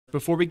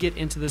Before we get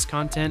into this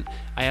content,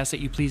 I ask that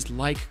you please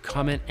like,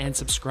 comment, and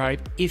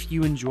subscribe if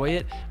you enjoy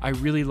it. I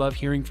really love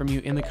hearing from you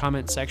in the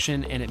comment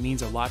section, and it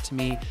means a lot to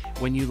me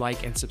when you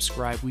like and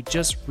subscribe. We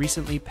just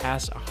recently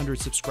passed 100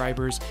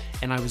 subscribers,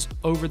 and I was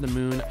over the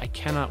moon. I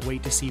cannot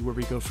wait to see where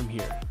we go from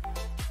here.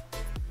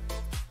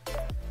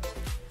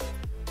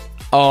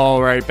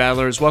 Alright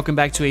battlers, welcome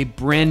back to a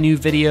brand new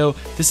video.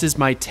 This is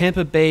my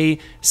Tampa Bay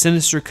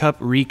Sinister Cup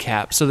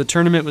recap. So the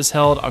tournament was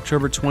held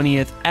October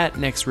 20th at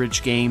Next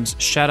Ridge Games.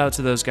 Shout out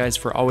to those guys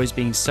for always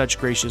being such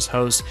gracious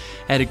hosts.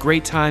 I had a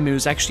great time. It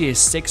was actually a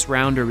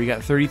 6-rounder. We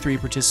got 33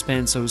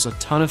 participants, so it was a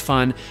ton of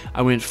fun.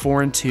 I went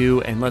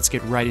 4-2, and let's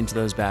get right into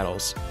those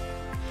battles.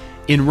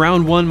 In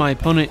round 1, my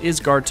opponent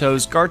is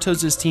Gartos.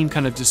 Gartos' team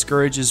kind of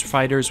discourages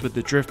fighters with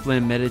the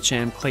Drifblim,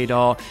 Medicham,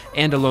 Claydol,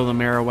 and Alola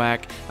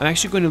Marowak. I'm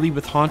actually going to lead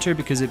with Haunter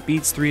because it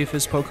beats 3 of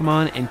his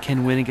Pokemon and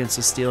can win against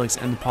the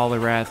Steelix and the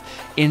Poliwrath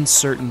in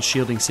certain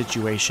shielding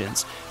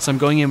situations. So I'm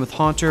going in with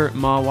Haunter,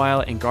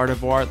 Mawile, and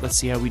Gardevoir. Let's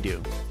see how we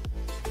do.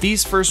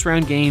 These first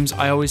round games,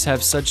 I always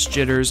have such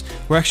jitters.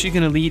 We're actually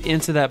going to lead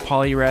into that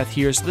Poliwrath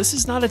here, so this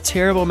is not a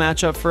terrible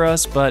matchup for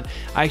us, but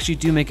I actually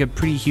do make a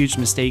pretty huge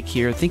mistake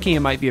here, thinking it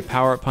might be a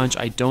Power Up Punch.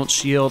 I don't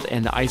shield,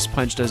 and the Ice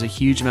Punch does a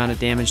huge amount of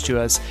damage to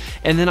us,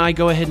 and then I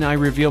go ahead and I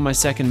reveal my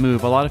second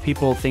move. A lot of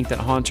people think that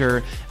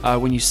Haunter,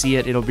 when you see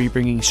it, it'll be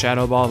bringing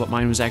Shadow Ball, but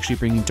mine was actually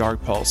bringing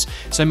Dark Pulse.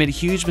 So I made a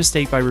huge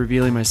mistake by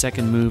revealing my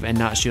second move and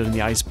not shielding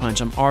the Ice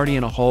Punch. I'm already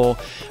in a hole.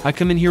 I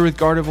come in here with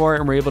Gardevoir,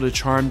 and we're able to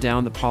charm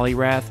down the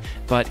Poliwrath,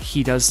 but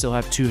he does still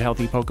have 2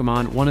 healthy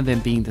Pokemon, one of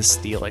them being the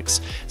Steelix.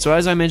 So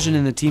as I mentioned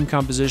in the team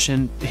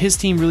composition, his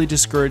team really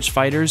discouraged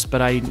fighters,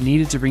 but I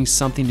needed to bring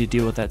something to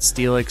deal with that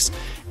Steelix,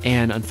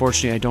 and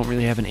unfortunately I don't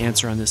really have an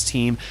answer on this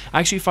team. I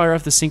actually fire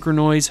off the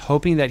Synchronoise,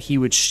 hoping that he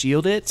would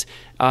shield it.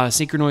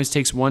 Synchronoise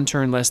takes 1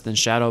 turn less than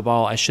Shadow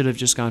Ball. I should have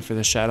just gone for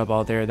the Shadow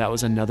Ball there. That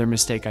was another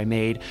mistake I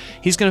made.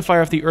 He's going to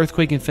fire off the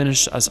Earthquake and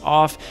finish us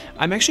off.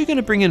 I'm actually going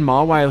to bring in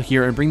Mawile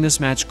here and bring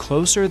this match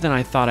closer than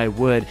I thought I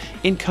would.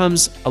 In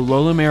comes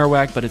Alola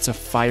Marowak, but it's a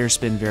Fire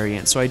Spin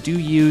variant. So I do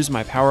use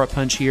my Power Up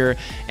Punch here,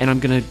 and I'm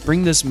going to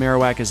bring this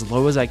Marowak as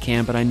low as I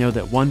can, but I know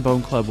that 1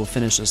 Bone Club will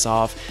finish us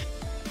off.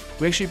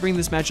 We actually bring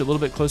this match a little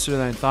bit closer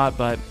than I thought,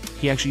 but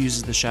he actually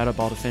uses the Shadow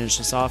Ball to finish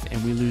us off,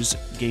 and we lose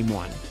game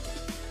 1.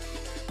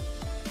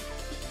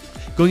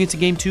 Going into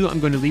game 2, I'm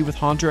going to lead with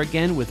Haunter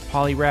again with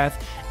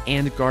Poliwrath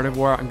and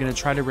Gardevoir. I'm going to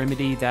try to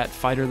remedy that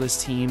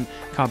fighterless team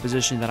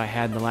composition that I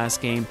had in the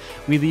last game.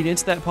 We lead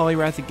into that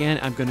Poliwrath again.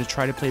 I'm going to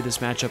try to play this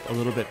matchup a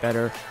little bit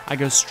better. I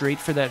go straight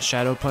for that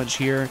Shadow Punch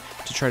here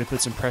to try to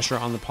put some pressure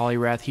on the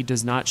Poliwrath. He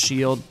does not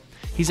shield.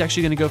 He's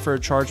actually going to go for a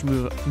charge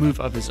move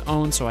of his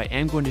own, so I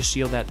am going to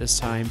shield that this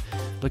time.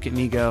 Look at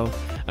me go.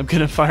 I'm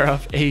going to fire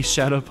off a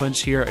Shadow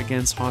Punch here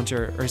against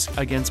Haunter, or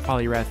against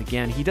Poliwrath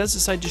again. He does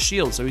decide to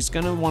shield, so he's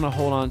going to want to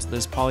hold on to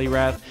this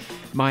Poliwrath.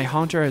 My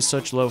Haunter has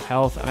such low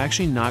health, I'm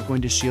actually not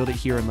going to shield it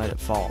here and let it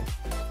fall.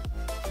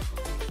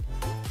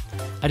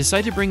 I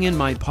decided to bring in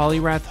my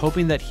Poliwrath,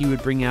 hoping that he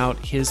would bring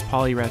out his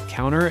Poliwrath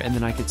counter, and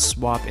then I could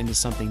swap into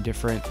something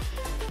different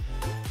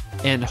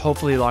and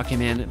hopefully lock him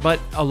in. But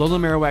Alola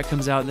Marowak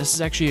comes out, and this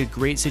is actually a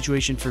great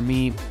situation for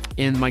me.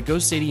 In my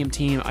Ghost Stadium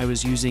team, I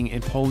was using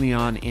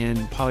Empoleon in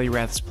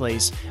Poliwrath's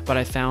place, but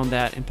I found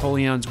that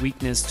Empoleon's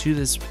weakness to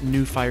this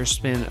new Fire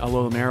Spin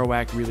Alola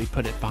Marowak really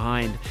put it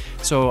behind.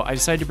 So I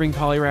decided to bring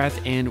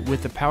Poliwrath, and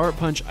with the Power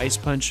Punch, Ice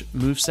Punch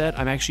moveset,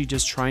 I'm actually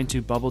just trying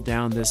to bubble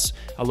down this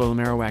Alola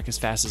Marowak as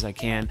fast as I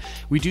can.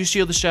 We do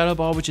shield the Shadow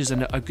Ball, which is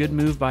a good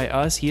move by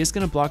us. He is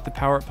going to block the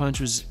Power Punch,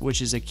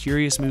 which is a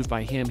curious move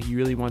by him. He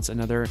really wants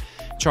another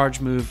charge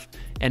move,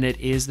 and it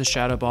is the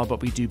Shadow Ball, but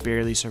we do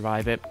barely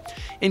survive it.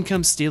 In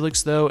comes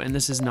Steelix though, and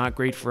this is not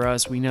great for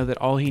us. We know that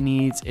all he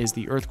needs is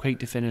the Earthquake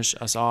to finish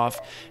us off.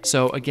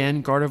 So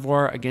again,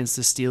 Gardevoir against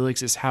the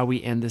Steelix is how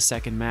we end the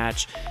second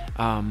match.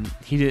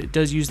 He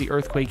does use the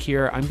Earthquake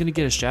here. I'm going to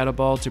get a Shadow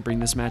Ball to bring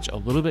this match a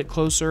little bit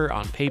closer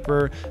on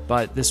paper,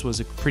 but this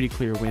was a pretty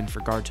clear win for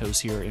Gartos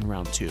here in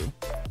round 2.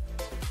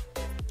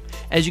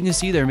 As you can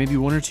see there, maybe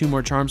 1 or 2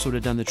 more charms would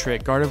have done the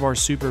trick. Gardevoir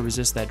super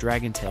resists that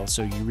Dragon Tail,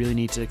 so you really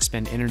need to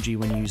expend energy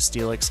when you use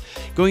Steelix.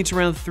 Going to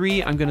round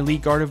 3, I'm going to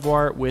lead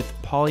Gardevoir with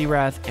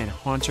Poliwrath and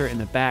Haunter in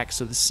the back.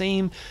 So the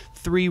same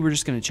 3, we're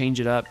just going to change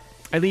it up.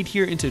 I lead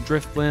here into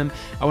Drifblim.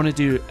 I want to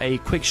do a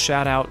quick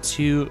shout out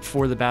to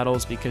For the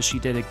Battles because she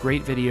did a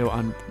great video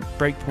on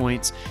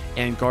breakpoints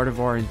and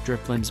Gardevoir and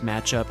Drifblim's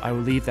matchup. I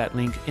will leave that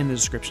link in the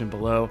description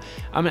below.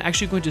 I'm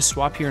actually going to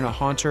swap here in a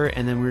Haunter,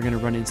 and then we're going to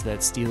run into that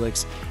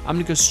Steelix. I'm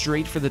going to go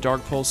straight for the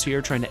Dark Pulse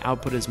here, trying to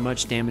output as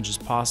much damage as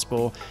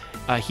possible.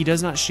 He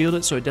does not shield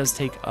it, so it does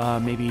take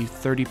maybe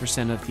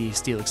 30% of the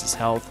Steelix's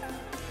health.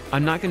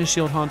 I'm not going to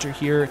shield Haunter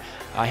here.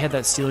 I had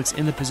that Steelix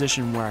in the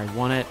position where I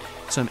want it,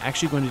 so I'm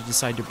actually going to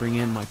decide to bring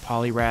in my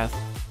Poliwrath.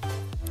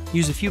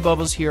 Use a few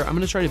bubbles here. I'm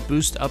going to try to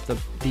boost up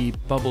the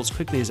bubbles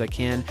quickly as I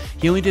can.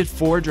 He only did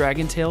 4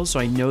 Dragon Tails,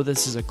 so I know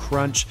this is a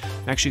crunch.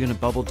 I'm actually going to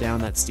bubble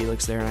down that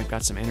Steelix there, and I've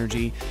got some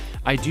energy.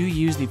 I do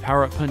use the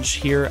Power Up Punch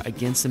here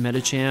against the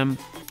Medicham.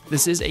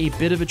 This is a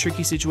bit of a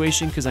tricky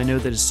situation because I know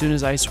that as soon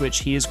as I switch,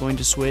 he is going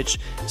to switch,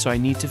 so I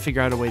need to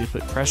figure out a way to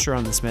put pressure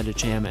on this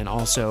Medicham and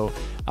also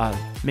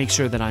make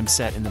sure that I'm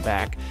set in the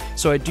back.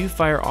 So I do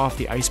fire off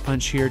the Ice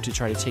Punch here to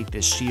try to take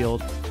this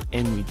shield,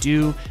 and we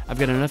do. I've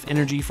got enough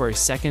energy for a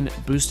second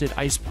boosted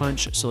Ice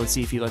Punch, so let's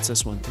see if he lets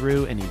this one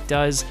through, and he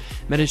does.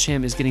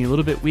 Medicham is getting a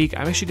little bit weak.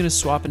 I'm actually going to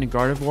swap into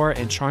Gardevoir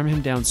and charm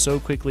him down so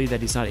quickly that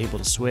he's not able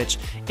to switch.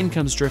 In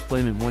comes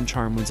Drifblim, and one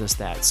charm wins us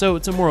that. So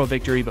it's a moral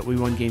victory, but we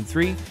won game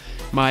 3.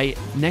 My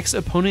next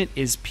opponent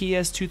is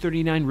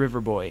PS239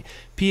 Riverboy.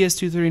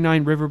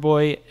 PS239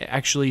 Riverboy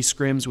actually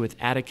scrims with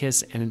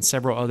Atticus and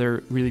several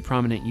other really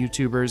prominent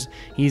YouTubers.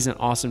 He's an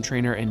awesome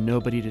trainer and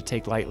nobody to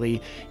take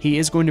lightly. He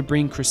is going to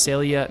bring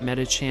Cresselia,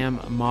 Medicham,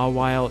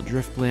 Mawile,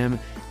 Drifblim,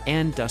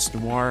 and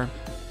Dusknoir.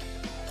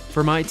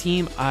 For my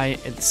team, I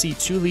see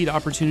 2 lead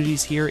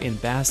opportunities here in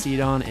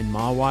Bastiodon and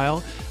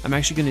Mawile. I'm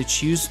actually going to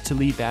choose to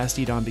lead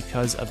Bastiodon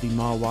because of the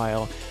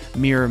Mawile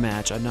mirror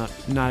match. I'm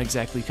not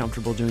exactly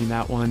comfortable doing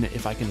that one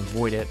if I can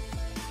avoid it.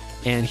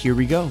 And here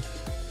we go.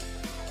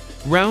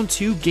 Round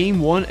 2, game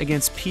 1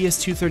 against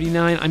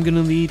PS239. I'm going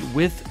to lead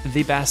with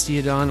the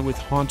Bastiodon with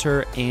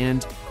Haunter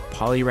and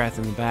Poliwrath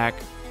in the back.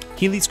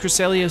 He leads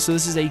Cresselia, so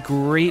this is a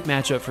great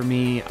matchup for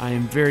me. I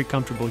am very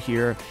comfortable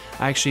here.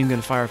 I actually am going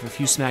to fire off a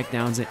few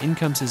smackdowns, and in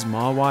comes his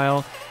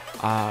Mawile.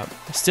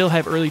 Still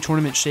have early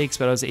tournament shakes,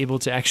 but I was able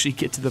to actually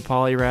get to the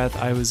Poliwrath.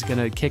 I was going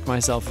to kick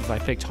myself if I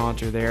picked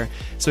Haunter there.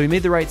 So he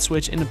made the right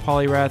switch into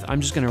Poliwrath. I'm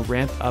just going to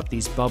ramp up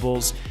these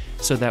bubbles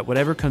so that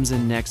whatever comes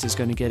in next is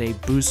going to get a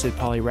boosted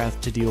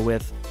Poliwrath to deal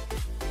with.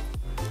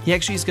 He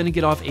actually is going to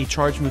get off a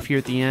charge move here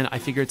at the end. I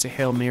figure it's a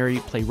Hail Mary,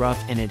 play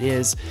rough, and it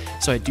is.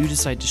 So I do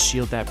decide to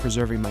shield that,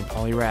 preserving my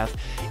Poliwrath.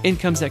 In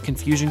comes that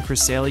Confusion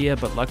Cresselia,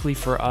 but luckily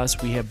for us,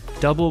 we have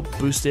double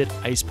boosted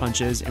Ice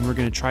Punches, and we're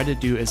going to try to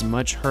do as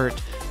much hurt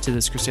to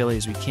this Cresselia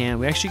as we can.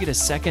 We actually get a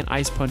second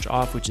Ice Punch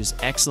off, which is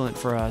excellent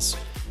for us.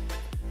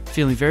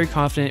 Feeling very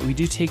confident. We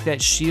do take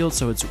that shield,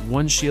 so it's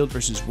 1 shield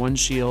versus 1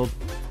 shield.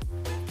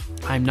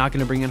 I'm not going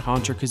to bring in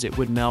Haunter because it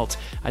would melt.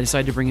 I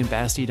decided to bring in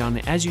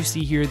Bastiodon. As you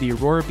see here, the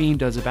Aurora Beam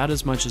does about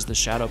as much as the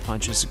Shadow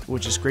Punch,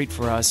 which is great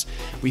for us.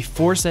 We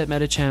force that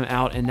Medicham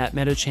out, and that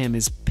Medicham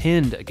is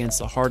pinned against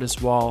the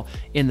hardest wall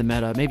in the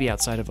meta, maybe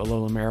outside of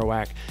Alola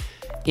Marowak,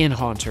 in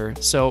Haunter.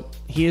 So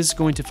he is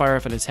going to fire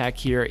off an attack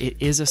here. It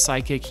is a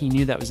Psychic. He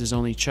knew that was his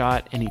only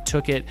shot, and he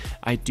took it.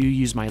 I do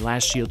use my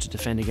last shield to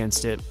defend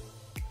against it.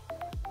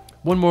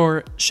 One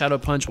more Shadow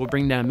Punch will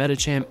bring down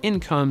Medicham. In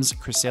comes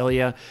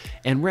Cresselia,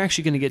 and we're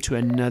actually going to get to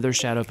another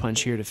Shadow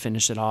Punch here to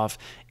finish it off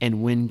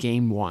and win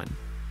game 1.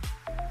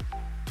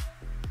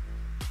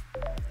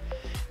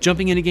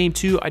 Jumping into game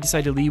 2, I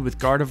decide to lead with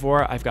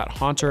Gardevoir. I've got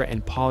Haunter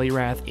and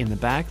Poliwrath in the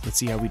back. Let's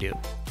see how we do.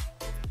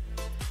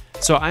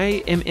 So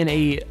I am in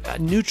a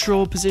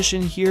neutral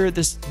position here.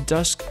 This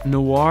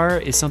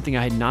Dusknoir is something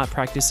I had not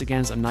practiced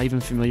against. I'm not even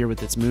familiar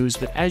with its moves,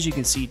 but as you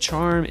can see,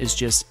 Charm is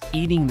just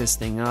eating this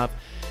thing up.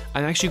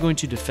 I'm actually going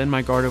to defend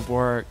my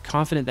Gardevoir,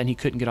 confident that he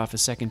couldn't get off a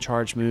second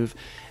charge move.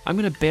 I'm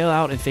going to bail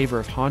out in favor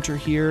of Haunter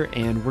here,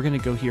 and we're going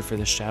to go here for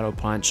the Shadow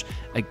Punch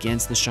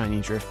against the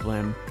Shiny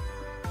Drifblim.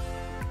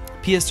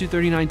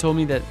 PS239 told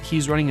me that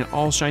he's running an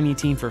all-shiny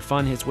team for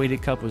fun. His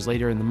weighted cup was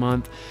later in the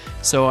month,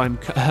 so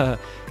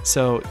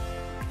so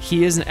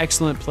he is an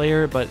excellent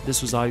player, but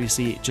this was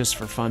obviously just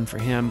for fun for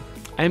him.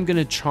 I am going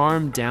to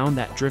charm down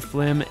that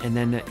Drifblim and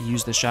then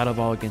use the Shadow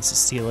Ball against the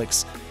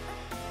Steelix.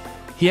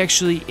 He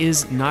actually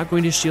is not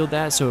going to shield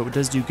that, so it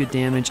does do good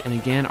damage. And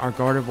again, our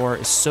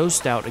Gardevoir is so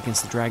stout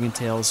against the Dragon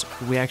Tails,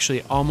 we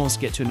actually almost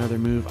get to another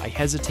move. I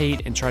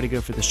hesitate and try to go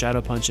for the Shadow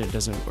Punch, and it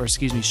doesn't, or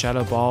excuse me,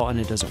 Shadow Ball, and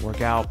it doesn't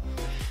work out.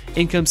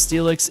 In comes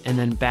Steelix, and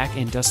then back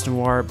in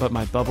Dusknoir, but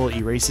my bubble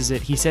erases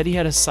it. He said he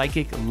had a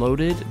Psychic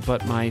loaded,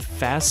 but my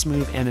fast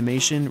move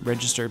animation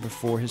registered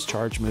before his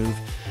charge move,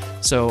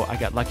 so I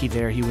got lucky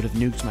there. He would have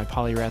nuked my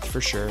Poliwrath for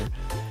sure.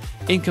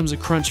 In comes a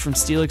Crunch from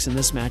Steelix, and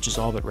this match is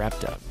all but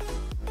wrapped up.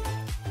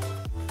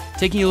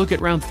 Taking a look at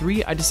round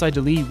 3, I decide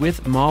to lead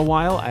with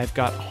Mawile. I've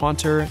got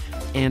Haunter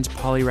and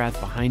Poliwrath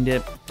behind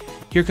it.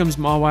 Here comes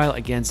Mawile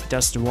against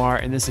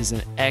Dusknoir, and this is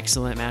an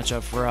excellent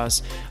matchup for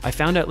us. I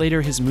found out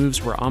later his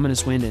moves were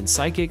Ominous Wind and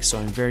Psychic, so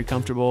I'm very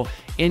comfortable.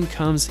 In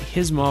comes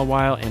his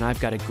Mawile, and I've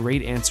got a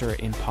great answer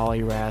in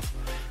Poliwrath.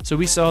 So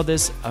we saw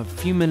this a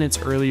few minutes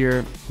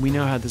earlier. We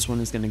know how this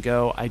one is going to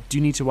go. I do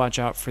need to watch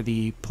out for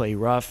the play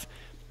rough,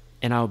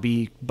 and I'll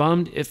be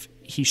bummed if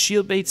he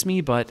shield baits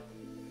me, but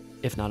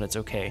if not, it's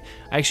okay.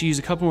 I actually use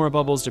a couple more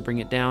bubbles to bring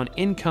it down.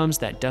 In comes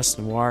that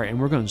Dusknoir, and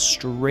we're going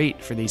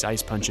straight for these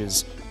Ice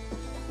Punches.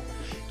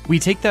 We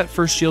take that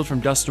first shield from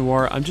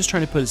Dusknoir. I'm just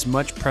trying to put as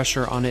much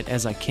pressure on it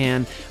as I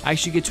can. I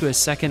actually get to a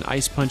second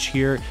Ice Punch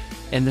here.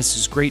 and this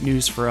is great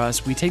news for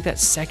us. We take that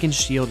second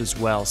shield as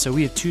well, so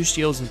we have 2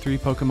 shields and 3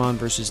 Pokemon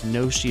versus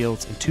no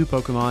shields and 2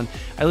 Pokemon.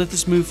 I let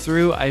this move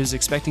through. I was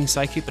expecting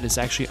Psychic, but it's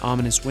actually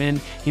Ominous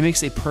Wind. He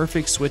makes a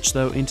perfect switch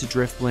though into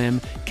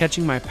Drifblim,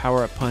 catching my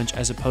power-up punch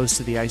as opposed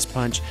to the Ice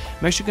Punch.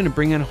 I'm actually going to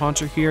bring in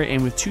Haunter here,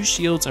 and with 2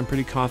 shields, I'm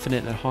pretty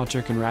confident that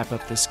Haunter can wrap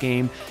up this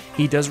game.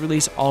 He does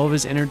release all of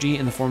his energy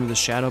in the form of the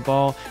Shadow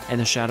Ball, and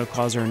the Shadow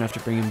Claws are enough to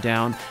bring him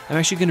down. I'm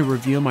actually going to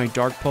reveal my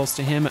Dark Pulse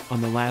to him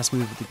on the last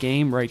move of the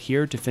game right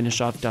here to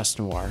finish off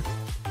Dusknoir.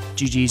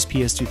 GG's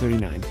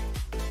PS239.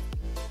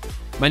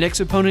 My next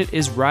opponent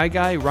is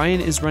Ryguy.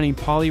 Ryan is running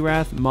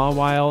Poliwrath,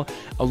 Mawile,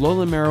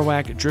 Alola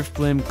Marowak,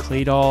 Drifblim,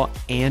 Claydol,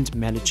 and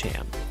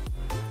Medicham.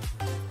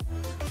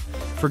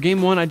 For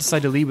game 1, I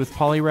decided to lead with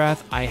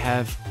Poliwrath. I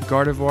have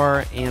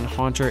Gardevoir and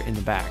Haunter in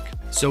the back.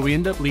 So we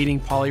end up leading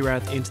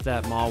Poliwrath into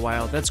that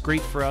Mawile. That's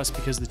great for us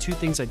because the 2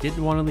 things I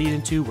didn't want to lead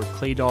into were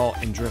Claydol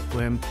and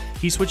Drifblim.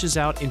 He switches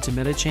out into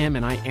Medicham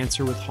and I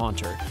answer with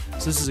Haunter.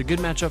 So this is a good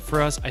matchup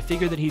for us. I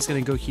figured that he's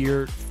going to go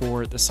here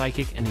for the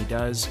Psychic, and he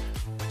does.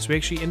 So we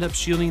actually end up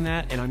shielding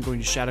that, and I'm going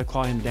to Shadow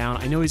Claw him down.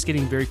 I know he's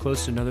getting very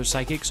close to another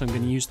Psychic, so I'm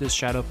going to use this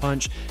Shadow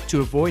Punch to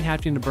avoid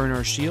having to burn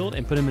our shield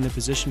and put him in a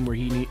position where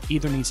he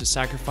either needs to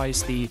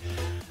sacrifice the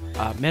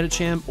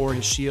Medicham or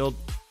his shield.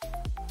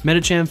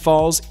 Medicham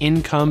falls,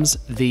 in comes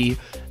the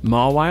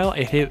Mawile.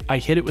 I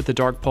hit it with the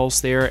Dark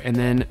Pulse there and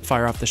then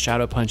fire off the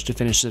Shadow Punch to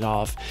finish it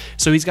off.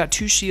 So he's got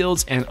 2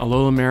 shields and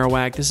Alola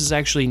Marowak. This is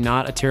actually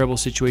not a terrible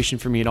situation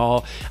for me at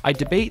all. I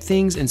debate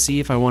things and see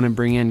if I want to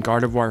bring in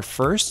Gardevoir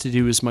first to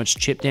do as much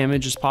chip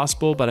damage as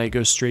possible, but I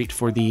go straight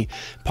for the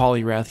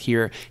Poliwrath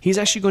here. He's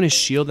actually going to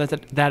shield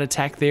that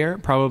attack there,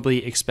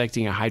 probably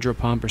expecting a Hydro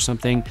Pump or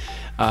something,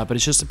 but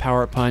it's just a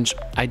Power Up Punch.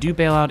 I do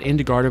bail out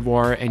into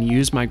Gardevoir and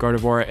use my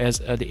Gardevoir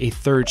as a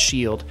third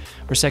shield,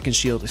 or second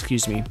shield,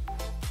 excuse me.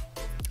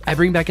 I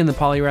bring back in the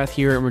Poliwrath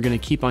here, and we're going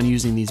to keep on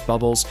using these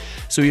bubbles.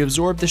 So we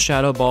absorb the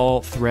Shadow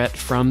Ball threat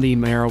from the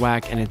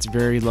Marowak, and it's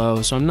very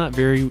low, so I'm not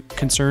very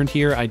concerned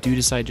here. I do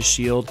decide to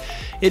shield.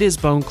 It is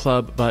Bone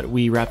Club, but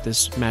we wrap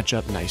this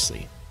matchup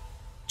nicely.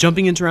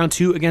 Jumping into round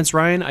 2 against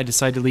Ryan, I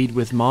decide to lead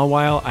with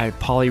Mawile. I have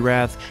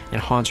Poliwrath and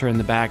Haunter in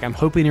the back. I'm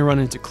hoping to run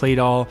into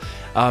Claydol,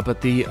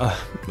 but the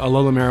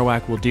Alola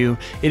Marowak will do.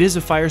 It is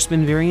a Fire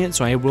Spin variant,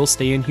 so I will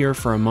stay in here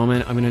for a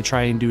moment. I'm going to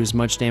try and do as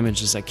much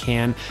damage as I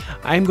can.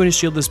 I'm going to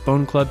shield this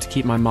Bone Club to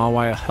keep my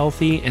Mawile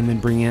healthy and then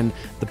bring in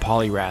the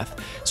Poliwrath.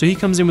 So he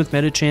comes in with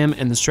Medicham,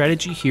 and the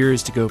strategy here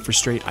is to go for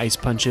straight Ice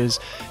Punches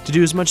to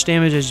do as much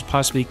damage as you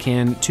possibly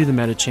can to the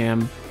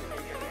Medicham.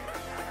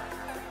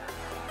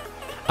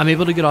 I'm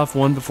able to get off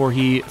one before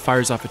he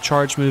fires off a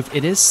charge move.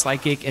 It is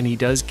Psychic, and he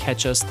does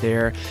catch us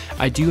there.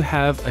 I do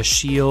have a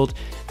shield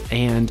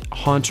and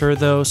Haunter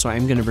though, so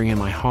I'm going to bring in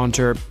my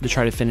Haunter to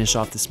try to finish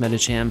off this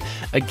Medicham.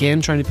 Again,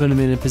 trying to put him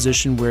in a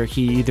position where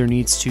he either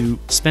needs to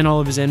spend all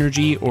of his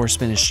energy or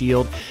spend a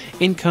shield.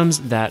 In comes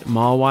that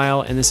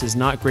Mawile, and this is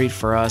not great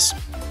for us.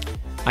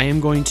 I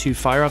am going to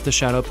fire off the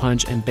Shadow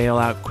Punch and bail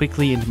out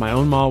quickly into my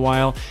own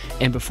Mawile,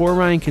 and before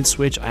Ryan can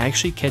switch, I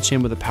actually catch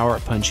him with a Power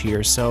Up Punch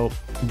here, so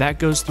that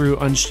goes through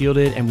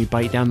unshielded and we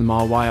bite down the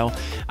Mawile.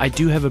 I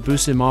do have a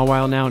boosted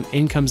Mawile now, and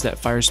in comes that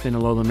Fire Spin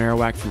Alola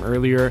Marowak from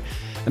earlier.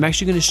 I'm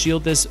actually going to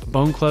shield this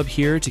Bone Club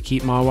here to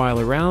keep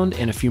Mawile around,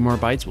 and a few more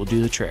bites will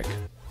do the trick.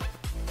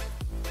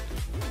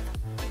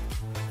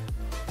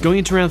 Going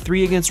into round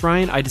 3 against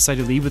Ryan, I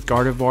decided to lead with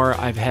Gardevoir.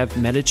 I have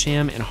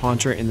Medicham and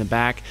Haunter in the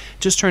back,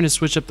 just trying to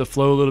switch up the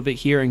flow a little bit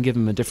here and give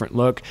him a different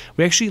look.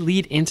 We actually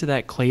lead into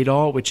that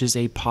Claydol, which is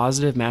a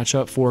positive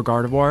matchup for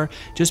Gardevoir,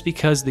 just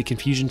because the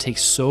confusion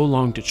takes so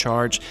long to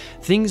charge.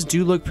 Things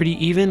do look pretty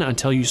even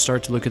until you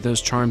start to look at those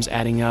charms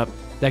adding up.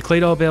 That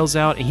Claydol bails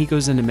out and he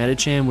goes into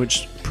Medicham,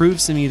 which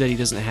proves to me that he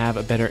doesn't have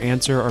a better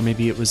answer, or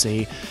maybe it was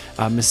a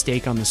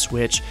mistake on the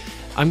switch.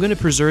 I'm going to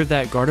preserve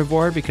that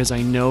Gardevoir because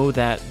I know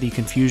that the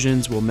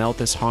confusions will melt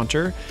this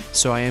Haunter,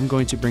 so I am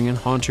going to bring in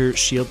Haunter,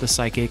 shield the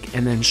Psychic,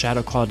 and then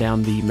Shadow Claw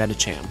down the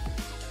Medicham.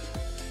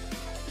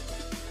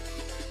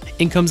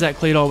 In comes that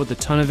Claydol with a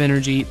ton of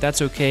energy.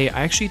 That's okay.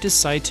 I actually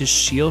decide to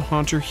shield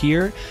Haunter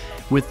here.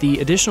 With the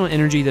additional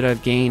energy that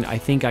I've gained, I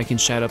think I can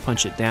Shadow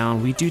Punch it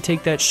down. We do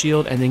take that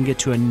shield and then get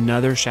to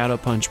another Shadow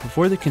Punch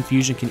before the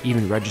confusion can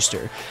even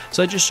register.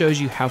 So that just shows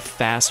you how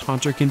fast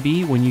Haunter can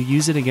be. When you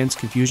use it against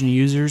confusion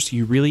users,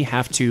 you really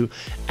have to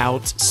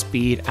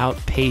outspeed,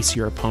 outpace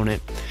your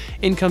opponent.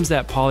 In comes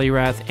that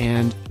Poliwrath,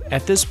 and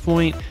at this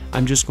point,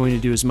 I'm just going to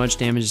do as much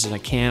damage as I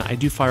can. I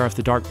do fire off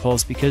the Dark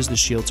Pulse because the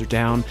shields are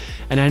down,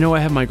 and I know I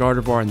have my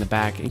Gardevoir in the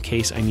back in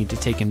case I need to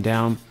take him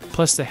down.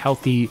 Plus the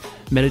healthy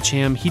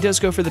Medicham. He does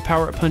go for the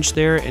Power Up Punch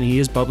there, and he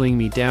is bubbling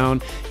me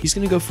down. He's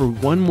going to go for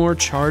one more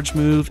charge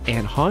move,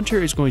 and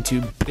Haunter is going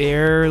to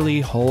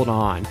barely hold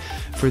on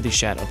for the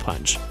Shadow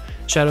Punch.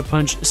 Shadow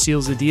Punch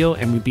seals the deal,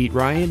 and we beat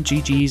Ryan.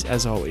 GG's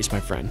as always, my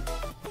friend.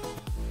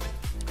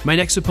 My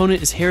next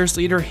opponent is Harris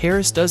Leader.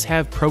 Harris does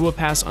have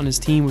Probopass on his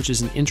team, which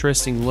is an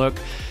interesting look.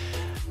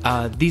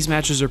 These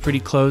matches are pretty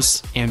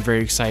close and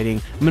very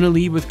exciting. I'm going to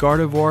lead with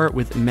Gardevoir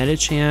with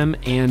Medicham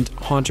and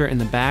Haunter in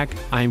the back.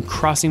 I'm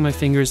crossing my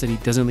fingers that he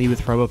doesn't lead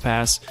with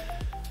Probopass,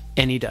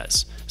 and he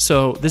does.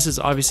 So this is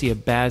obviously a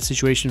bad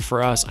situation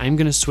for us. I'm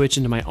going to switch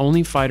into my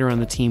only fighter on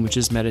the team, which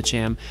is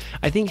Medicham.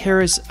 I think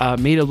Harris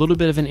made a little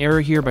bit of an error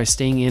here by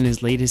staying in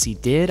as late as he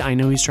did. I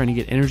know he's trying to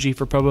get energy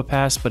for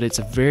Probopass, but it's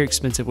a very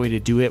expensive way to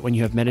do it when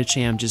you have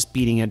Medicham just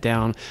beating it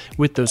down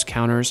with those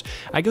counters.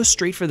 I go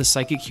straight for the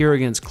Psychic here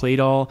against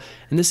Claydol,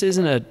 and this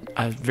isn't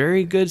a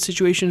very good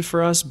situation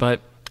for us, but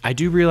I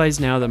do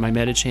realize now that my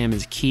Medicham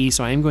is key,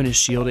 so I am going to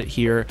shield it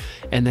here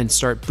and then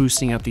start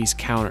boosting up these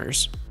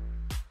counters.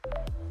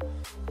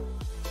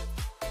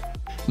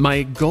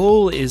 My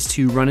goal is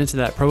to run into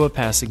that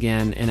Probopass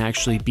again and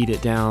actually beat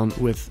it down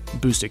with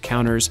boosted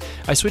counters.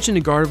 I switch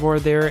into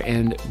Gardevoir there,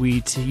 and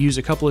we use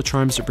a couple of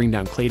charms to bring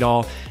down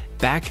Claydol.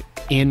 Back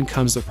in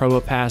comes the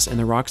Probopass, and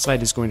the Rock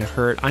Slide is going to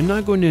hurt. I'm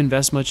not going to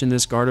invest much in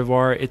this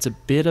Gardevoir. It's a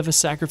bit of a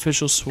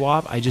sacrificial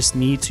swap. I just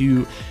need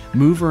to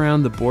move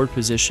around the board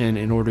position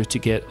in order to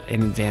get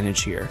an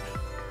advantage here.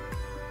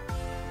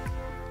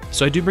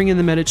 So I do bring in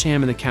the Medicham,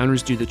 and the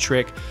counters do the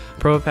trick.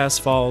 Probopass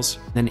falls,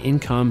 then in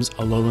comes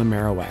Alola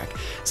Marowak.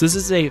 So this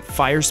is a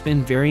Fire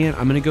Spin variant.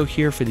 I'm going to go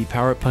here for the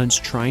Power Up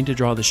Punch, trying to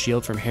draw the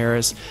shield from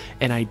Harris,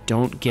 and I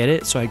don't get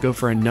it. So I go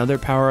for another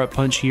Power Up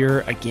Punch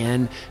here,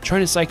 again,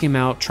 trying to psych him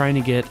out, trying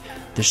to get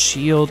the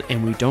shield,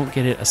 and we don't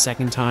get it a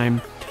second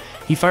time.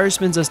 He fire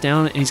spins us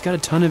down, and he's got a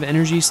ton of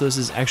energy, so this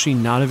is actually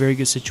not a very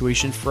good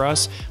situation for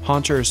us.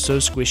 Haunter is so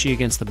squishy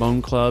against the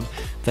Bone Club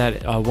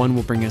that one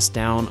will bring us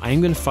down. I am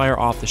going to fire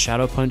off the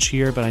Shadow Punch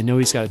here, but I know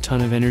he's got a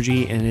ton of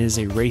energy, and it is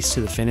a race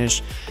to the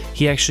finish.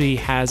 He actually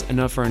has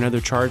enough for another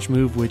charge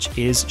move, which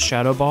is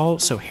Shadow Ball,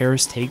 so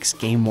Harris takes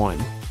game 1.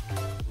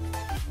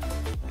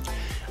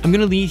 I'm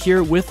going to lead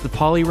here with the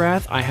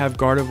Poliwrath. I have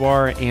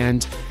Gardevoir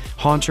and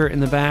Haunter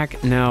in the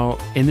back. Now,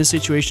 in this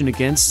situation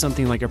against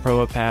something like a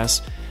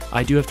Probopass,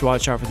 I do have to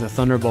watch out for the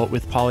Thunderbolt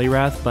with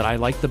Poliwrath, but I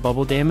like the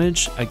bubble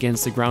damage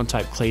against the ground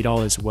type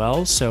Claydol as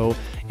well, so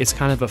it's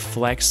kind of a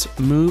flex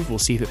move. We'll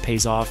see if it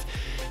pays off.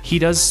 He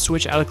does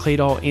switch out of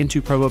Claydol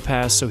into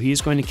Probopass, so he's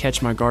going to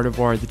catch my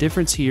Gardevoir. The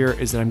difference here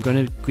is that I'm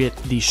going to get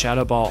the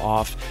Shadow Ball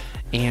off,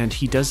 and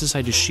he does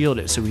decide to shield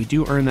it, so we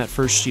do earn that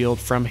first shield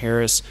from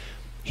Harris.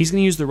 He's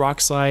going to use the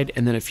Rock Slide,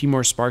 and then a few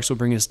more Sparks will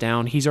bring us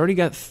down. He's already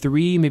got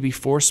 3, maybe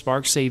 4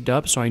 Sparks saved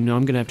up, so I know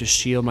I'm going to have to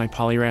shield my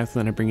Poliwrath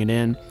when I bring it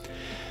in.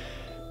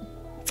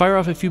 Fire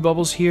off a few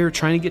bubbles here,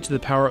 trying to get to the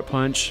Power Up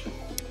Punch,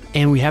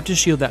 and we have to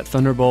shield that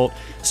Thunderbolt,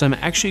 so I'm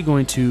actually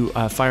going to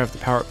fire off the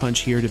Power Up Punch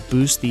here to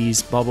boost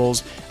these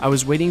bubbles. I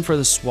was waiting for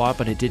the swap,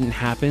 but it didn't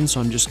happen, so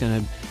I'm just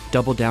going to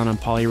double down on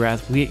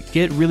Poliwrath. We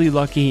get really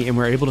lucky, and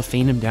we're able to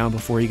feign him down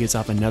before he gets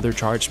off another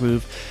charge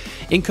move.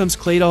 In comes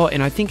Claydol,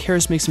 and I think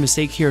Harris makes a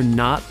mistake here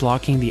not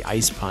blocking the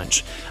Ice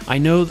Punch. I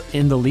know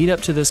in the lead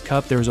up to this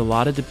cup, there was a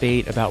lot of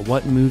debate about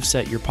what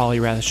moveset your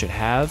Poliwrath should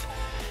have,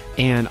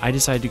 and I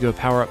decided to go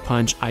Power Up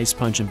Punch, Ice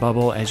Punch, and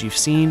Bubble, as you've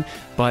seen,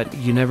 but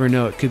you never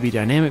know. It could be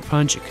Dynamic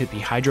Punch, it could be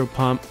Hydro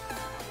Pump.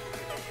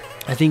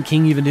 I think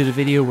King even did a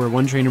video where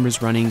one trainer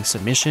was running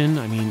Submission.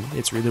 I mean,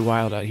 it's really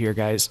wild out here,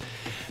 guys.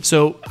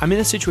 So I'm in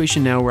a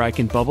situation now where I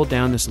can bubble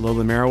down this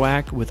Alola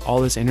Marowak with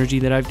all this energy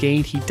that I've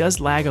gained. He does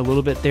lag a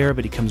little bit there,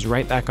 but he comes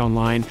right back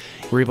online.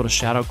 We're able to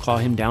Shadow Claw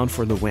him down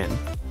for the win.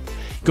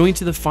 Going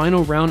to the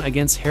final round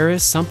against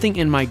Harris, something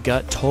in my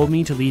gut told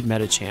me to lead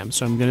Medicham.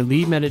 So I'm going to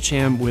lead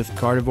Medicham with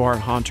Gardevoir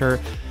and Haunter.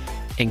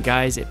 And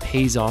guys, it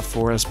pays off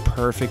for us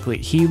perfectly.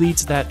 He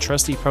leads that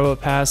trusty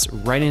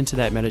Probopass right into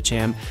that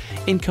Medicham.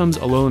 In comes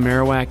Alola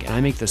Marowak, and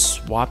I make the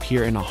swap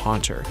here in a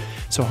Haunter.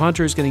 So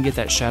Haunter is going to get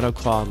that Shadow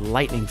Claw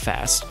lightning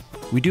fast.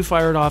 We do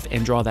fire it off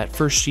and draw that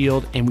first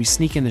shield, and we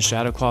sneak in the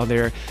Shadow Claw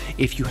there.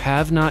 If you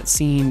have not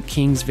seen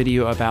King's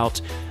video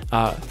about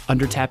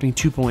under tapping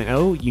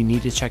 2.0, you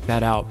need to check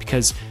that out,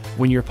 because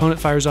when your opponent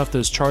fires off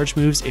those charge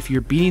moves, if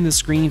you're beating the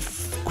screen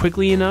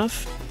quickly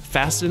enough,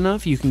 fast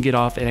enough, you can get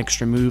off an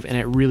extra move, and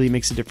it really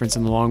makes a difference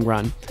in the long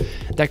run.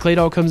 That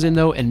Claydol comes in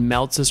though and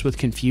melts us with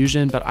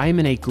Confusion, but I am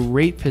in a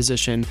great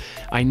position.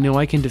 I know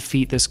I can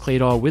defeat this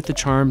Claydol with the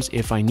charms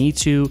if I need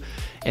to,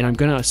 and I'm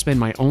going to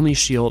spend my only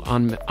shield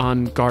on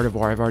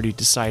Gardevoir, I've already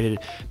decided,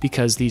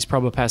 because these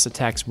Probopass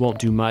attacks won't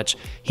do much.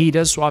 He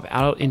does swap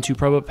out into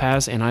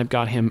Probopass, and I've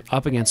got him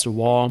up against a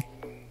wall.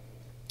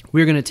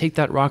 We're going to take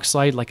that Rock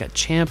Slide like a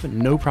champ,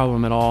 no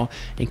problem at all,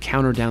 and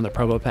counter down the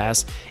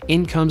Probopass.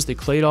 In comes the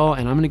Claydol,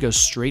 and I'm going to go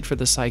straight for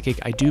the Psychic.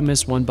 I do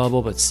miss one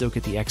bubble, but still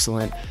get the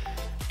Excellent.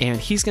 And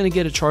he's going to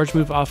get a charge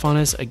move off on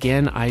us.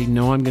 Again, I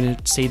know I'm going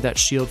to save that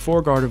shield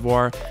for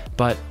Gardevoir,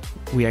 but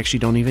we actually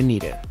don't even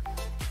need it.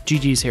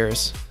 GG's,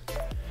 Harris.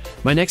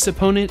 My next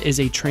opponent is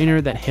a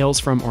trainer that hails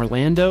from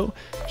Orlando.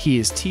 He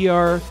is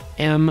TRMRHO.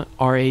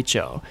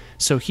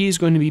 So he's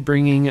going to be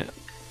bringing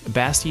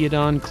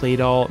Bastiodon,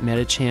 Claydol,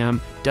 Medicham,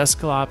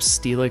 Dusclops,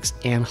 Steelix,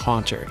 and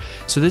Haunter.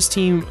 So this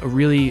team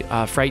really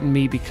frightened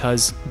me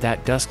because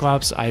that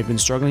Dusclops I've been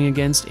struggling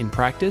against in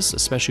practice,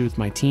 especially with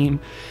my team.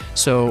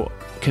 So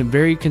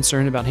very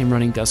concerned about him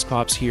running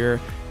Dusclops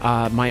here.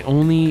 My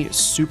only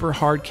super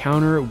hard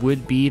counter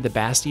would be the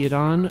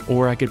Bastiodon,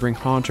 or I could bring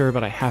Haunter,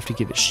 but I have to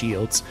give it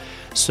shields.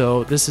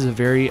 So this is a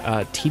very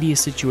tedious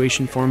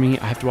situation for me.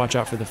 I have to watch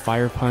out for the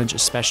Fire Punch,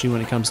 especially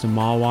when it comes to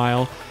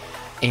Mawile.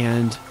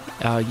 And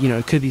you know,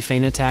 it could be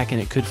Feint Attack,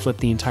 and it could flip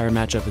the entire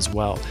matchup as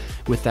well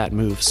with that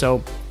move.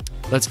 So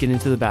let's get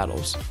into the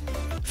battles.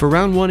 For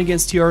round 1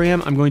 against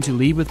TRM, I'm going to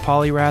lead with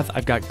Poliwrath.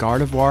 I've got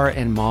Gardevoir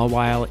and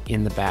Mawile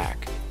in the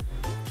back.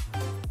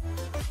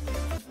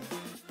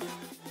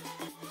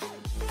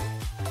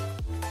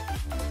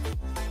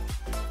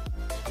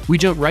 We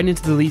jump right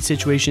into the lead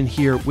situation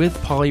here with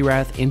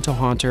Poliwrath into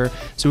Haunter.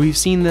 So we've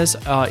seen this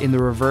in the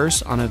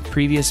reverse on a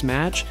previous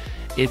match.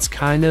 It's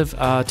kind of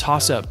a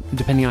toss-up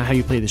depending on how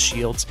you play the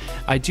shields.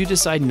 I do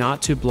decide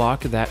not to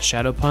block that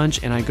Shadow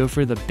Punch, and I go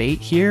for the bait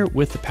here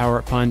with the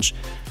Power-Up Punch.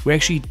 We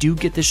actually do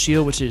get the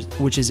shield,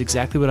 which is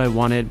exactly what I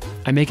wanted.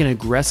 I make an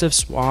aggressive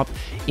swap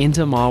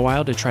into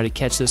Mawile to try to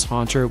catch this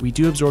Haunter. We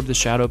do absorb the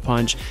Shadow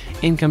Punch.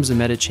 In comes the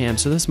Medicham.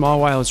 So this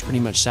Mawile is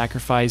pretty much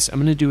sacrificed. I'm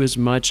going to do as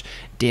much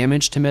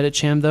damage to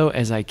Medicham though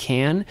as I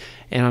can,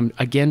 and I'm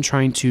again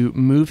trying to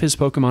move his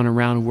Pokemon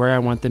around where I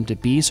want them to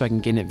be so I can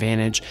get an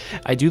advantage.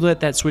 I do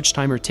let that switch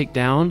timer tick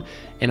down,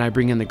 and I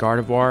bring in the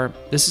Gardevoir.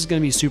 This is going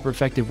to be super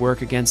effective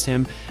work against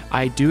him.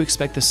 I do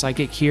expect the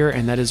Psychic here,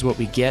 and that is what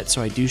we get,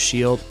 so I do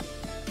shield.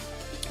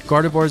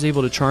 Gardevoir is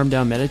able to charm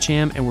down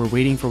Medicham, and we're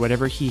waiting for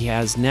whatever he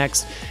has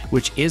next,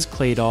 which is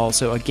Claydol.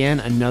 So again,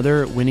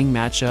 another winning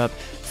matchup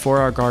for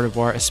our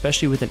Gardevoir,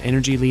 especially with an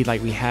energy lead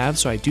like we have.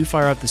 So I do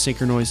fire up the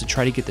Synchronoise to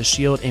try to get the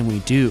shield, and we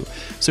do.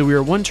 So we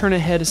are one turn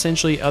ahead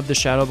essentially of the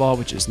Shadow Ball,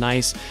 which is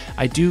nice.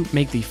 I do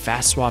make the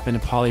fast swap into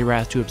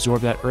Poliwrath to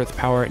absorb that Earth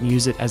Power and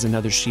use it as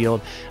another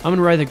shield. I'm going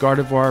to ride the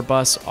Gardevoir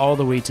bus all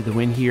the way to the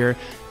win here.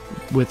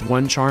 With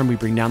one charm, we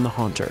bring down the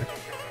Haunter.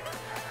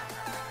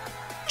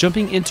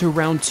 Jumping into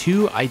round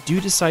 2, I do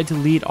decide to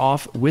lead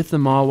off with the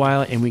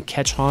Mawile, and we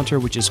catch Haunter,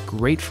 which is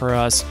great for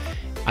us.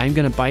 I'm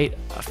going to bite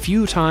a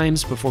few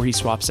times before he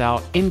swaps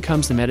out. In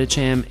comes the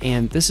Medicham,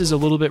 and this is a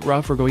little bit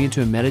rough. We're going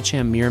into a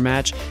Medicham mirror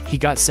match. He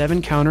got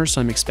 7 counters,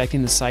 so I'm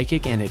expecting the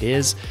Psychic, and it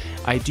is.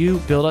 I do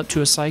build up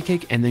to a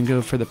Psychic and then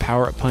go for the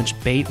Power-Up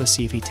Punch bait. Let's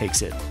see if he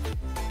takes it.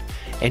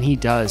 And he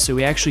does, so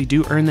we actually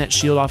do earn that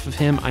shield off of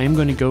him. I am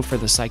going to go for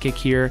the Psychic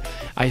here.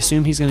 I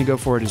assume he's going to go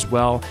for it as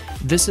well.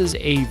 This is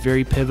a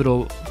very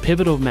pivotal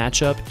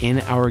matchup in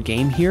our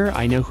game here.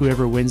 I know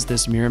whoever wins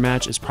this mirror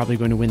match is probably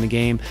going to win the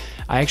game.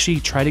 I actually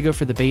try to go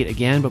for the bait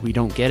again, but we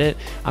don't get it.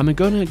 I'm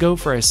going to go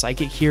for a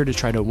Psychic here to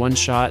try to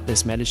one-shot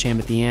this Medicham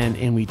at the end,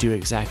 and we do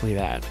exactly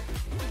that.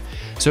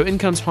 So in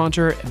comes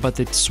Haunter, but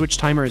the switch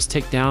timer is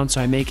ticked down,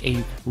 so I make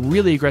a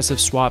really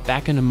aggressive swap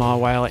back into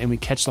Mawile, and we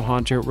catch the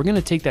Haunter. We're going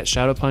to take that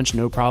Shadow Punch,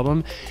 no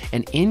problem,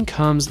 and in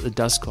comes the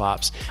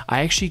Dusclops.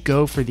 I actually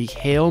go for the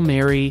Hail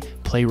Mary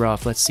Play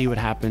Rough. Let's see what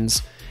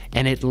happens.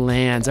 And it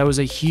lands. That was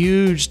a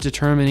huge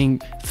determining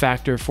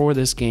factor for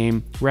this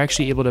game. We're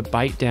actually able to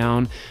bite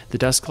down the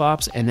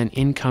Dusclops, and then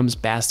in comes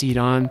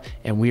Bastiodon,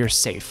 and we are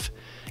safe.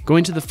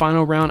 Going to the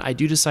final round, I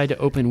do decide to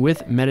open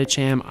with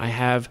Medicham. I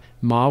have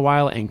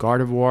Mawile and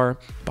Gardevoir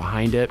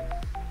behind it.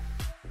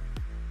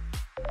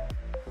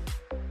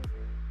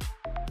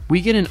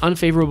 We get an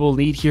unfavorable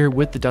lead here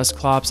with the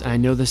Dusclops, and I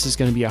know this is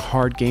going to be a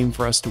hard game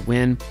for us to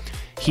win.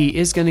 He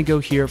is going to go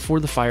here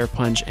for the Fire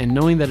Punch, and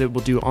knowing that it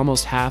will do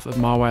almost half of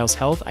Mawile's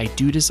health, I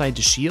do decide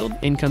to shield.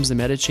 In comes the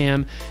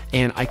Medicham,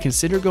 and I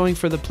consider going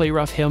for the Play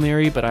Rough Hail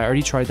Mary, but I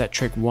already tried that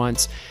trick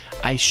once.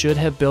 I should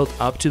have built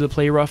up to the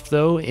Play Rough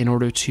though in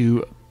order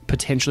to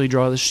potentially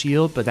draw the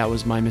shield, but that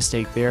was my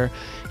mistake there.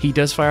 He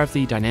does fire off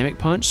the Dynamic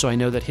Punch, so I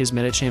know that his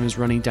Medicham is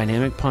running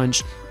Dynamic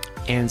Punch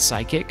and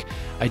Psychic.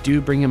 I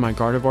do bring in my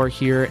Gardevoir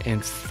here,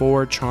 and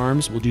 4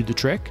 charms will do the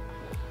trick.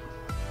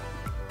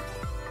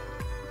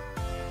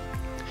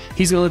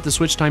 He's going to let the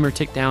switch timer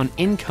tick down.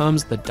 In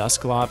comes the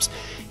Dusclops.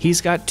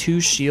 He's got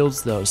 2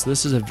 shields though, so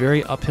this is a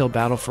very uphill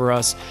battle for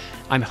us.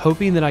 I'm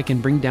hoping that I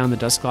can bring down the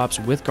Dusclops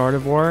with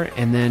Gardevoir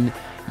and then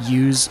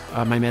use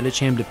my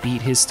Medicham to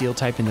beat his Steel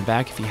type in the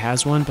back if he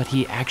has one, but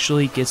he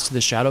actually gets to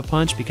the Shadow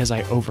Punch because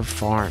I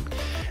overfarmed.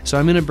 So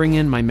I'm going to bring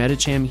in my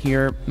Medicham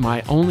here.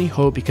 My only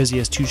hope, because he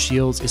has 2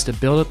 shields, is to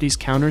build up these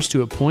counters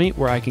to a point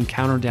where I can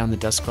counter down the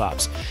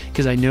Dusclops,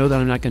 because I know that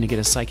I'm not going to get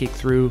a Psychic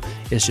through.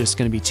 It's just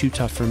going to be too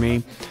tough for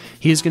me.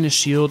 He is going to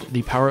shield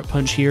the Power-Up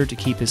Punch here to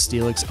keep his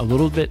Steelix a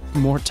little bit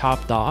more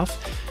topped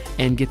off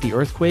and get the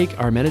Earthquake.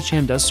 Our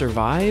Medicham does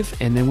survive,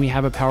 and then we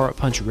have a Power-Up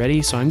Punch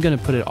ready, so I'm going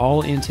to put it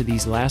all into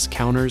these last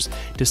counters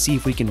to see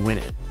if we can win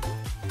it.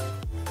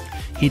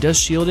 He does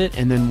shield it,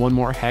 and then one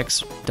more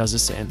Hex does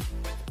us in.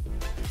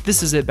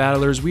 This is it,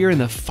 battlers. We are in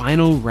the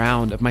final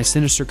round of my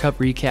Sinister Cup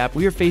recap.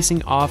 We are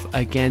facing off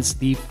against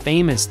the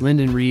famous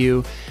Linden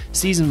Ryu.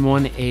 Season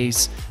 1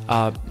 ace,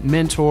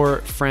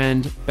 mentor,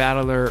 friend,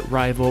 battler,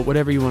 rival,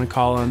 whatever you want to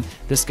call him.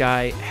 This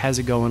guy has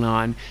it going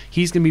on.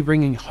 He's going to be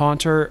bringing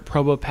Haunter,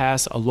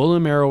 Probopass,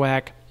 Alola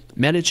Marowak,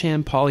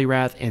 Medicham,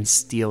 Poliwrath, and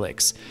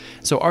Steelix.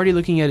 So already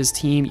looking at his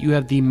team, you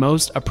have the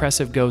most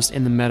oppressive ghost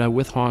in the meta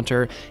with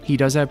Haunter. He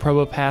does have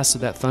Probopass, so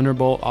that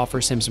Thunderbolt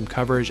offers him some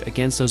coverage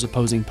against those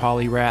opposing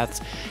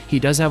Poliwraths. He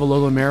does have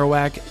Alola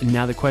Marowak, and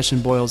now the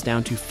question boils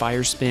down to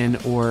Fire Spin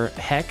or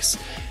Hex,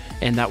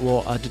 and that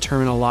will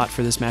determine a lot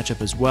for this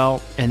matchup as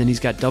well. And then he's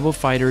got double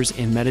fighters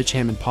in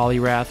Medicham and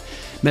Poliwrath.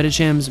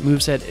 Medicham's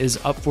moveset is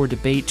up for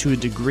debate to a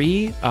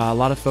degree. A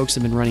lot of folks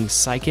have been running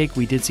Psychic.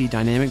 We did see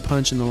Dynamic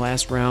Punch in the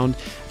last round,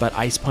 but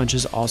Ice Punch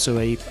is also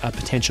a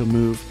potential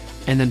move.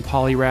 And then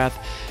Poliwrath,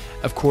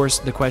 of course,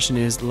 the question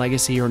is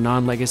Legacy or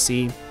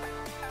non-Legacy.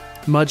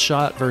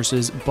 Mudshot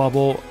versus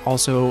Bubble.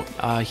 Also,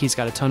 he's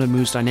got a ton of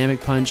moves,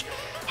 Dynamic Punch,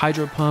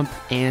 Hydro Pump,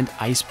 and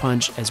Ice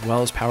Punch, as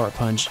well as Power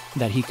Punch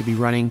that he could be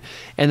running.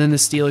 And then the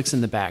Steelix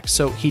in the back.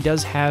 So he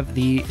does have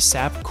the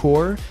Sap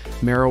Core,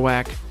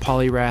 Marowak,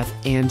 Poliwrath,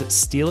 and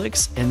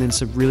Steelix, and then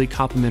some really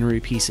complementary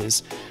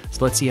pieces.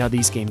 So let's see how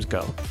these games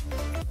go.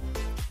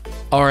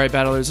 Alright,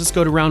 battlers, let's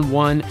go to round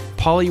 1.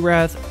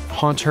 Poliwrath,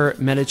 Haunter,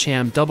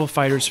 Medicham, double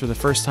fighters for the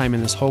first time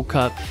in this whole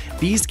cup.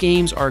 These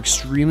games are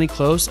extremely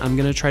close. I'm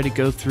going to try to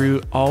go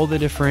through all the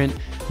different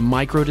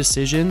micro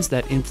decisions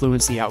that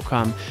influence the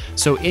outcome.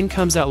 So in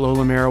comes that Alola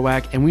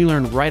Marowak, and we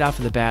learn right off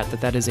of the bat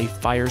that that is a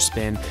Fire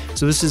Spin.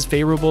 So this is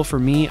favorable for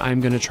me. I'm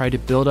going to try to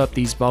build up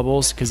these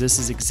bubbles because this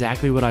is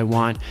exactly what I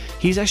want.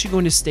 He's actually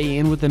going to stay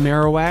in with the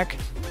Marowak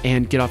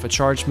and get off a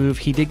charge move.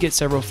 He did get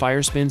several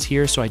Fire Spins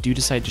here, so I do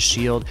decide to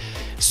shield.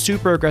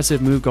 Super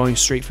aggressive move going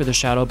straight for the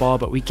Shadow Ball,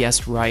 but we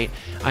guessed right.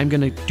 I'm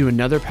going to do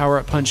another Power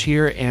Up Punch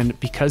here, and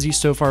because he's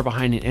so far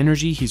behind in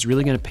energy, he's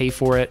really going to pay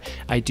for it.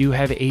 I do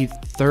have a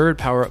third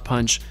Power Up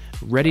Punch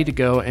ready to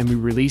go, and we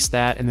release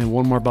that, and then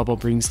one more bubble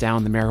brings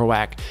down the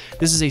Marowak.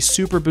 This is a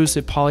super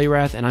boosted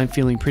Poliwrath, and I'm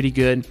feeling pretty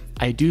good.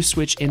 I do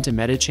switch into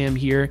Medicham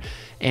here,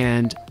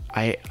 and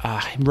I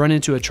run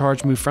into a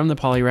charge move from the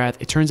Poliwrath.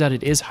 It turns out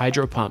it is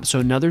Hydro Pump, so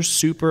another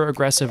super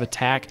aggressive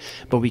attack,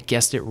 but we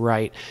guessed it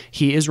right.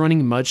 He is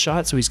running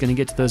Mudshot, so he's going to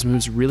get to those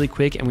moves really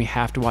quick, and we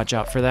have to watch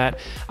out for that.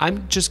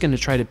 I'm just going to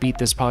try to beat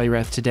this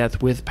Poliwrath to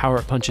death with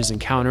power punches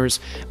and counters.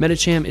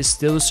 Medicham is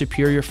still a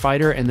superior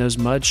fighter, and those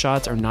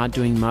Mudshots are not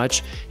doing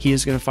much. He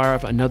is going to fire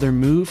up another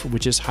move,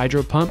 which is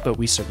Hydro Pump, but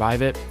we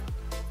survive it.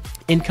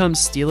 In comes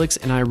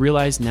Steelix, and I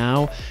realize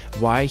now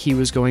why he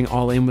was going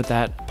all in with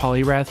that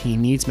Poliwrath. He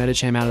needs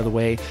Medicham out of the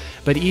way,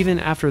 but even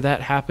after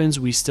that happens,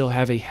 we still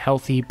have a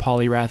healthy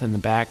Poliwrath in the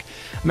back.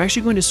 I'm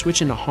actually going to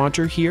switch into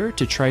Haunter here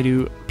to try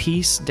to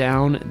piece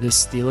down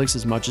this Steelix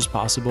as much as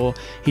possible.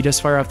 He does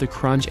fire off the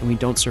Crunch, and we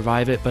don't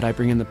survive it, but I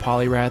bring in the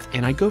Poliwrath,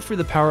 and I go for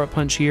the Power Up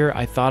Punch here.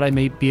 I thought I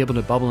may be able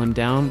to bubble him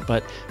down,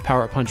 but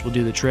Power Up Punch will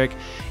do the trick.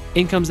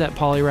 In comes that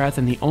Poliwrath,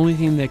 and the only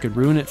thing that could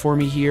ruin it for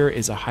me here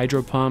is a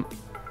Hydro Pump.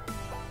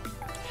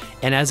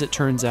 And as it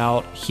turns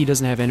out, he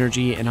doesn't have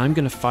energy, and I'm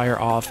going to fire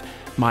off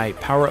my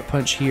Power Up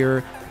Punch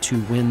here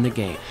to win the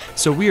game.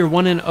 So we are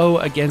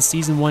 1-0 against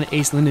Season 1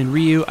 Ace Linden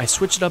Ryu. I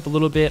switch it up a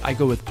little bit. I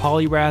go with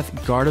Poliwrath,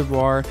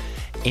 Gardevoir,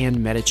 and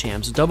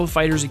Medicham. So double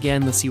fighters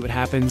again, let's see what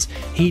happens.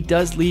 He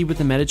does lead with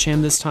the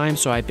Medicham this time,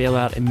 so I bail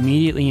out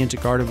immediately into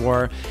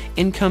Gardevoir.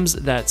 In comes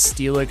that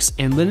Steelix,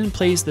 and Linden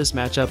plays this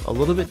matchup a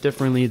little bit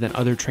differently than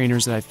other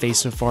trainers that I've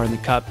faced so far in the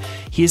cup.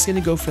 He's going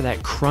to go for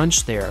that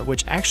Crunch there,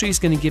 which actually is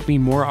going to give me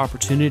more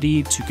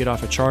opportunity to get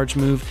off a charge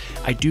move.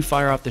 I do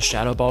fire off the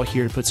Shadow Ball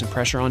here to put some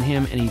pressure on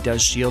him, and he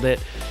does shield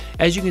it.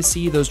 As you can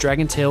see, those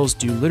Dragon Tails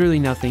do literally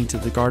nothing to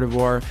the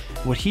Gardevoir.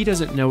 What he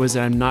doesn't know is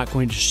that I'm not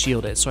going to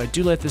shield it, so I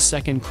do let the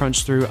second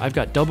Crunch through. I've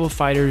got double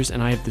fighters,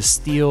 and I have the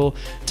Steel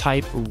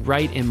type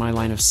right in my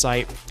line of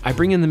sight. I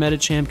bring in the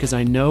Medicham because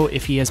I know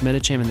if he has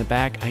Medicham in the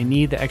back, I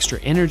need the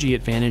extra energy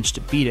advantage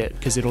to beat it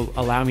because it'll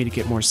allow me to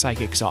get more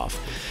Psychics off.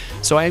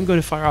 So I am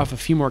going to fire off a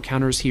few more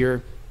counters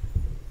here.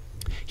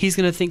 He's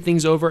going to think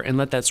things over and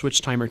let that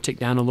switch timer tick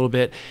down a little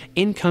bit.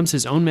 In comes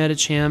his own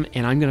Medicham,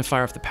 and I'm going to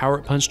fire off the Power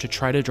Up Punch to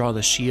try to draw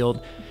the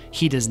shield.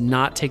 He does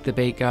not take the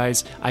bait,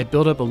 guys. I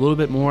build up a little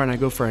bit more, and I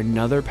go for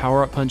another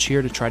Power Up Punch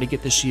here to try to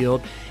get the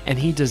shield, and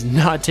he does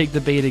not take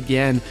the bait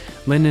again.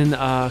 Linden,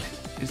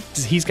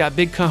 he's got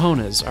big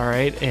cojones, all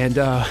right? And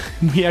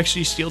we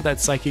actually shield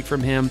that Psychic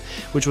from him,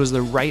 which was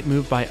the right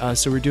move by us.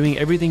 So we're doing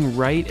everything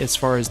right as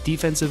far as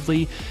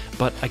defensively,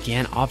 but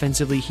again,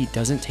 offensively, he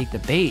doesn't take the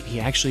bait. He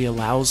actually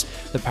allows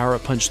the Power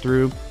Up Punch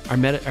through. Our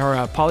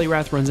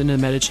Poliwrath runs into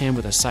Medicham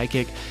with a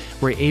Psychic.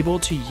 We're able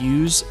to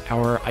use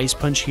our Ice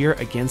Punch here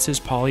against his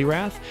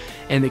Poliwrath,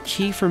 and the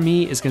key for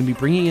me is going to be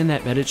bringing in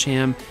that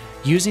Medicham,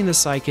 using the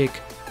Psychic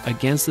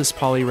against this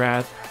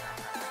Poliwrath,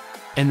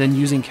 and then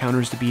using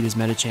counters to beat his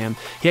Medicham.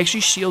 He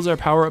actually shields our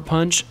Power Up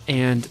Punch,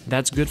 and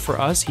that's good for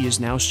us. He is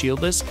now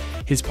shieldless.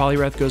 His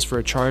Poliwrath goes for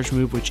a charge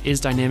move, which is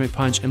Dynamic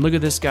Punch. And look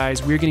at this,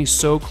 guys. We're getting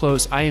so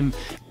close. I am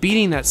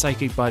beating that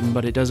Psychic button,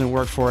 but it doesn't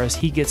work for us.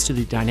 He gets to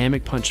the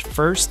Dynamic Punch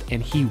first,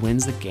 and he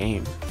wins the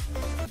game.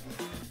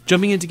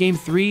 Jumping into game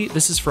 3,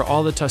 this is for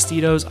all the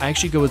Tostitos. I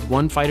actually go with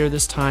one fighter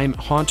this time.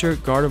 Haunter,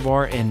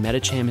 Gardevoir, and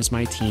Medicham is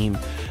my team.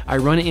 I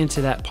run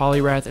into that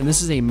Poliwrath, and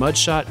this is a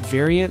Mudshot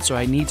variant, so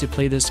I need to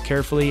play this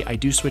carefully. I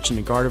do switch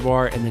into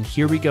Gardevoir, and then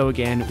here we go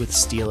again with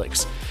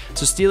Steelix.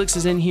 So Steelix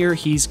is in here.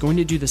 He's going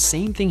to do the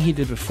same thing he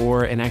did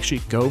before and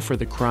actually go for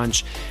the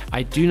crunch.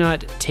 I do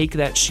not take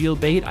that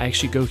shield bait. I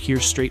actually go here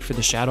straight for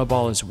the Shadow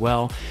Ball as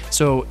well.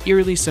 So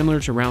eerily similar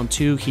to round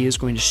 2, he is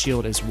going to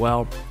shield as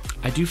well.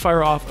 I do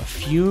fire off a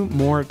few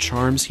more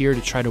charms here to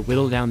try to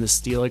whittle down the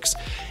Steelix.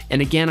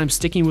 And again, I'm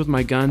sticking with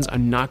my guns.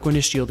 I'm not going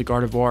to shield the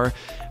Gardevoir.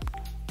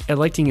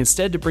 Electing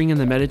instead to bring in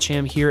the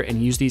Medicham here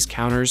and use these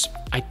counters.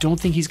 I don't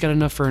think he's got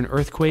enough for an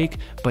Earthquake,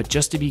 but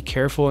just to be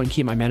careful and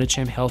keep my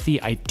Medicham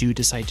healthy, I do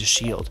decide to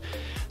shield.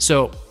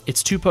 So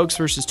it's 2 pokes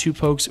versus 2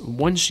 pokes,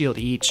 1 shield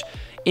each.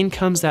 In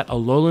comes that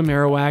Alola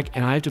Marowak,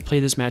 and I have to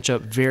play this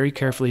matchup very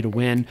carefully to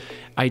win.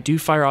 I do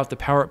fire off the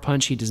Power Up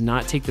Punch. He does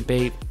not take the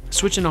bait.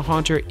 Switching to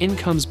Haunter, in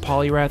comes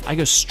Poliwrath. I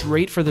go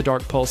straight for the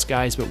Dark Pulse,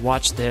 guys, but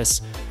watch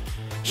this.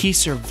 He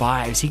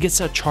survives. He gets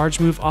a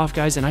charge move off,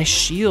 guys, and I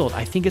shield.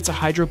 I think it's a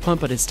Hydro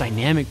Pump, but it's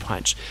Dynamic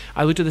Punch.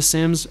 I looked at the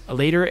Sims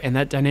later, and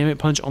that Dynamic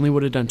Punch only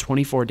would have done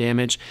 24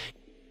 damage.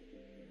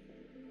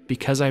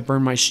 Because I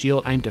burn my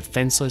shield, I'm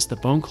defenseless. The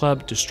Bone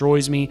Club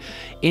destroys me.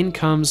 In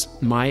comes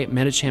my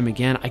Medicham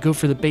again. I go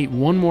for the bait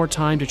one more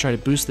time to try to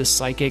boost this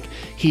Psychic.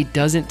 He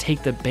doesn't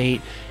take the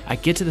bait. I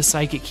get to the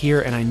Psychic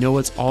here, and I know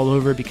it's all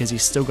over because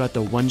he's still got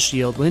the 1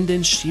 shield.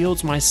 Linden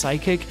shields my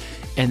Psychic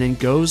and then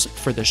goes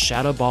for the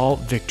Shadow Ball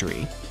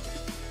victory.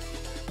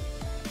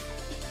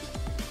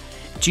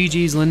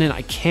 GG's, Linden.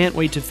 I can't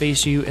wait to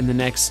face you in the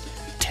next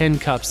 10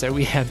 cups that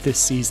we have this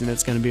season.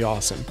 It's going to be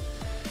awesome.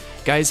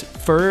 Guys,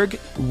 Ferg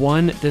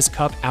won this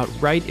cup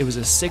outright. It was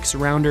a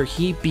 6-rounder.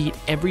 He beat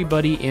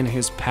everybody in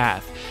his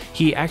path.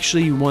 He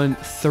actually won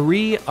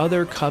 3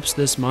 other cups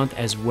this month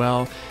as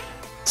well.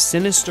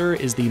 Sinister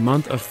is the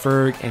month of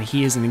Ferg, and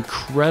he is an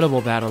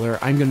incredible battler.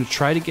 I'm going to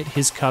try to get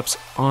his cups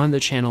on the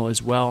channel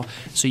as well,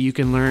 so you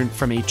can learn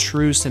from a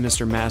true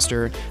Sinister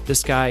master.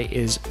 This guy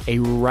is a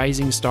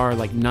rising star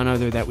like none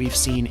other that we've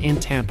seen in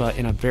Tampa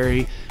in a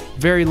very,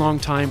 very long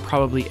time,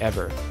 probably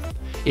ever.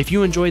 If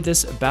you enjoyed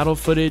this battle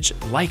footage,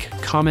 like,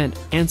 comment,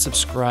 and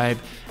subscribe.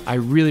 I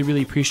really,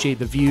 really appreciate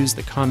the views,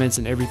 the comments,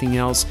 and everything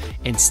else,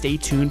 and stay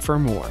tuned for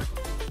more.